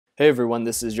Hey everyone,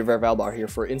 this is Javer Valbar here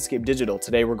for inScape Digital.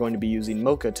 Today we're going to be using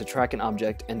Mocha to track an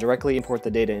object and directly import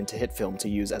the data into HitFilm to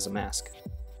use as a mask.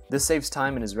 This saves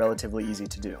time and is relatively easy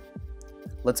to do.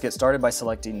 Let's get started by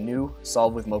selecting New,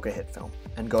 Solve with Mocha HitFilm,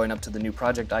 and going up to the new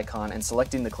project icon and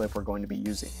selecting the clip we're going to be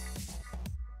using.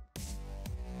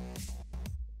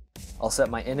 I'll set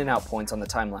my in and out points on the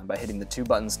timeline by hitting the two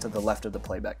buttons to the left of the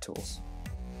playback tools.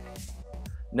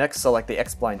 Next, select the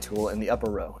X-Spline tool in the upper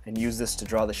row and use this to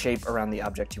draw the shape around the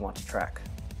object you want to track.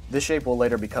 This shape will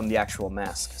later become the actual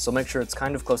mask, so make sure it's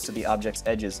kind of close to the object's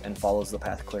edges and follows the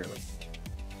path clearly.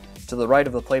 To the right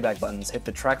of the playback buttons, hit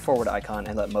the track forward icon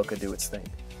and let Mocha do its thing.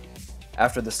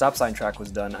 After the stop sign track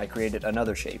was done, I created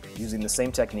another shape, using the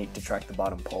same technique to track the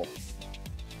bottom pole.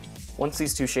 Once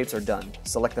these two shapes are done,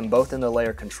 select them both in the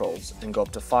layer controls and go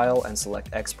up to File and select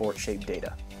Export Shape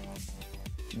Data.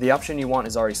 The option you want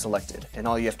is already selected, and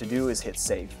all you have to do is hit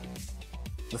Save.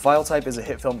 The file type is a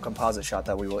HitFilm composite shot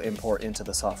that we will import into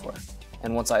the software,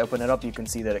 and once I open it up you can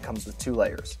see that it comes with two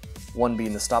layers, one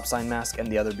being the stop sign mask and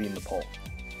the other being the pole.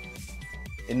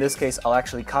 In this case, I'll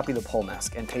actually copy the pole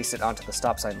mask and paste it onto the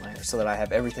stop sign layer so that I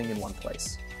have everything in one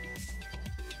place.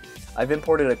 I've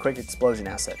imported a quick explosion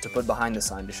asset to put behind the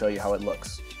sign to show you how it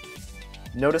looks.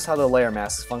 Notice how the layer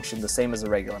masks function the same as a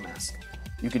regular mask.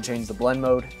 You can change the blend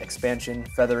mode, expansion,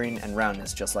 feathering, and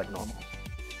roundness just like normal.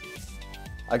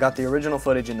 I got the original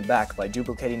footage in the back by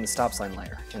duplicating the stop sign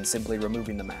layer and simply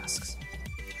removing the masks.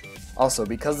 Also,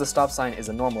 because the stop sign is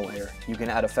a normal layer, you can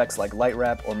add effects like light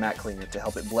wrap or matte cleaner to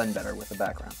help it blend better with the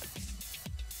background.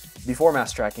 Before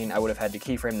mask tracking, I would have had to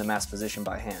keyframe the mask position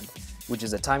by hand, which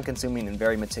is a time-consuming and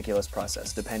very meticulous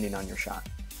process depending on your shot.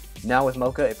 Now with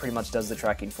Mocha, it pretty much does the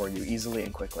tracking for you easily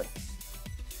and quickly.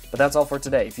 But that's all for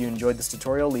today. If you enjoyed this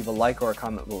tutorial, leave a like or a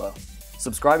comment below.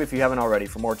 Subscribe if you haven't already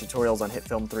for more tutorials on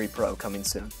HitFilm 3 Pro coming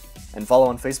soon. And follow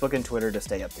on Facebook and Twitter to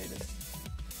stay updated.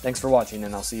 Thanks for watching,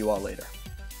 and I'll see you all later.